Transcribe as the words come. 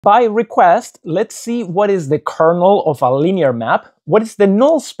By request, let's see what is the kernel of a linear map, what is the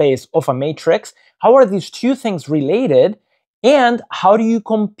null space of a matrix, how are these two things related, and how do you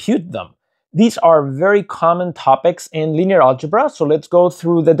compute them? These are very common topics in linear algebra, so let's go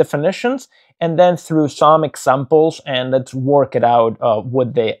through the definitions and then through some examples, and let's work it out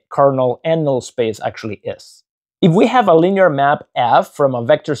what the kernel and null space actually is. If we have a linear map F from a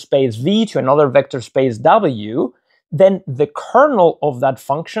vector space V to another vector space W, then the kernel of that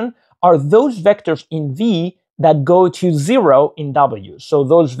function are those vectors in V that go to 0 in W. So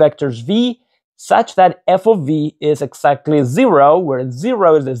those vectors V such that f of V is exactly 0, where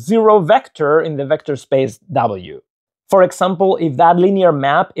 0 is a 0 vector in the vector space W. For example, if that linear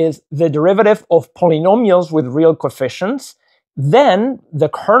map is the derivative of polynomials with real coefficients, then the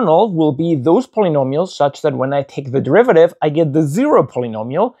kernel will be those polynomials such that when I take the derivative, I get the 0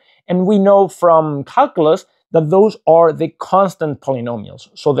 polynomial, and we know from calculus that those are the constant polynomials.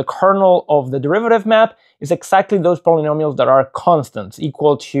 So the kernel of the derivative map is exactly those polynomials that are constants,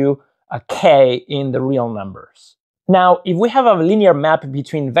 equal to a k in the real numbers. Now, if we have a linear map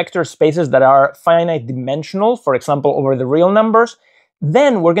between vector spaces that are finite dimensional, for example, over the real numbers,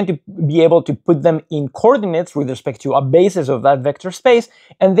 then we're going to be able to put them in coordinates with respect to a basis of that vector space,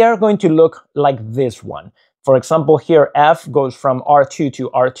 and they're going to look like this one. For example, here f goes from R2 to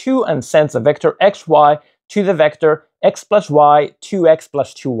R2 and sends a vector xy to the vector x plus y, 2x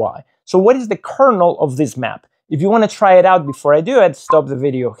plus 2y. So what is the kernel of this map? If you want to try it out before I do it, stop the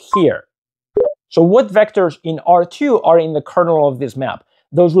video here. So what vectors in R2 are in the kernel of this map?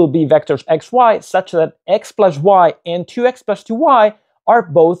 Those will be vectors xy such that x plus y and 2x plus 2y are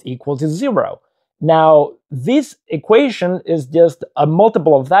both equal to 0. Now, this equation is just a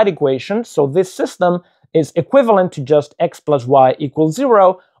multiple of that equation, so this system is equivalent to just x plus y equals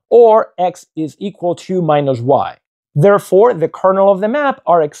 0, or x is equal to minus y. Therefore, the kernel of the map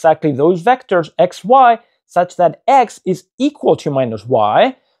are exactly those vectors xy such that x is equal to minus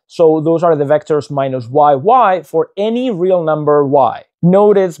y, so those are the vectors minus y for any real number y.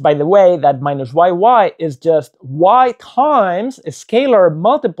 Notice, by the way, that minus y is just y times a scalar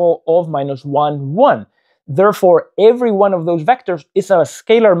multiple of minus 1, 1. Therefore, every one of those vectors is a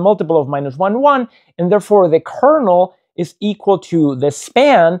scalar multiple of minus 1, 1, and therefore the kernel is equal to the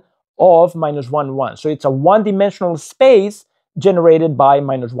span of minus 1, 1. So it's a one-dimensional space generated by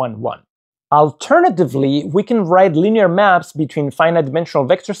minus 1, 1. Alternatively, we can write linear maps between finite dimensional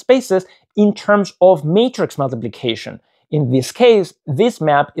vector spaces in terms of matrix multiplication. In this case, this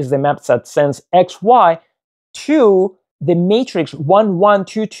map is the map that sends xy to the matrix 1, 1,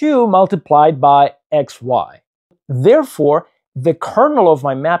 2, 2 multiplied by xy. Therefore, the kernel of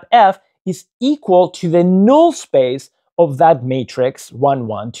my map F is equal to the null space of that matrix 1,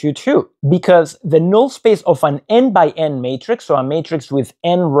 1, 2, 2. Because the null space of an n by n matrix, so a matrix with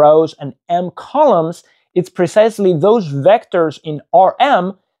n rows and m columns, it's precisely those vectors in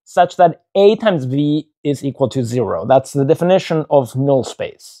Rm such that A times V is equal to 0. That's the definition of null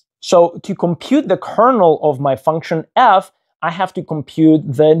space. So to compute the kernel of my function f, I have to compute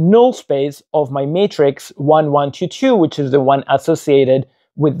the null space of my matrix 1, 1, 2, 2, which is the one associated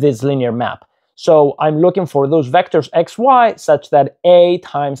with this linear map. So I'm looking for those vectors xy such that A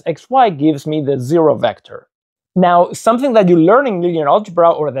times xy gives me the 0 vector. Now, something that you learn in linear algebra,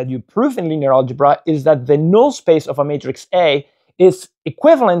 or that you prove in linear algebra, is that the null space of a matrix A is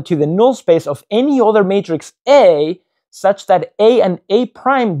equivalent to the null space of any other matrix A, such that A and A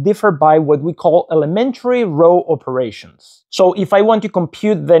prime differ by what we call elementary row operations. So if I want to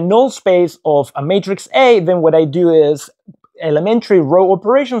compute the null space of a matrix A, then what I do is elementary row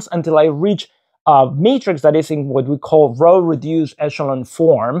operations until I reach a matrix that is in what we call row-reduced echelon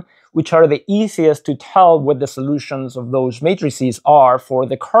form, which are the easiest to tell what the solutions of those matrices are for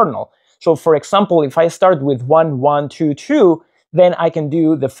the kernel. So for example, if I start with 1, 1, 2, 2, then I can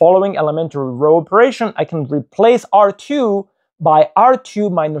do the following elementary row operation. I can replace R2 by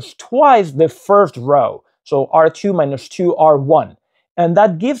R2 minus twice the first row. So R2 minus 2, R1. And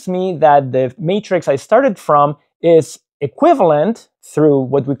that gives me that the matrix I started from is equivalent, through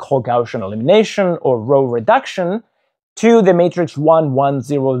what we call Gaussian elimination or row reduction, to the matrix 1, 1,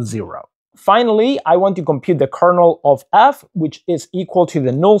 0, 0. Finally, I want to compute the kernel of F, which is equal to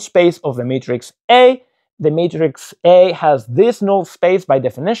the null space of the matrix A. The matrix A has this null space by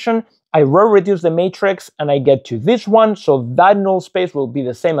definition. I row reduce the matrix and I get to this one, so that null space will be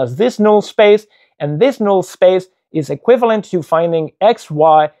the same as this null space, and this null space is equivalent to finding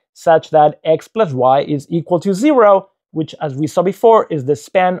xy such that x plus y is equal to 0, which, as we saw before, is the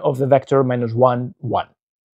span of the vector minus 1, 1.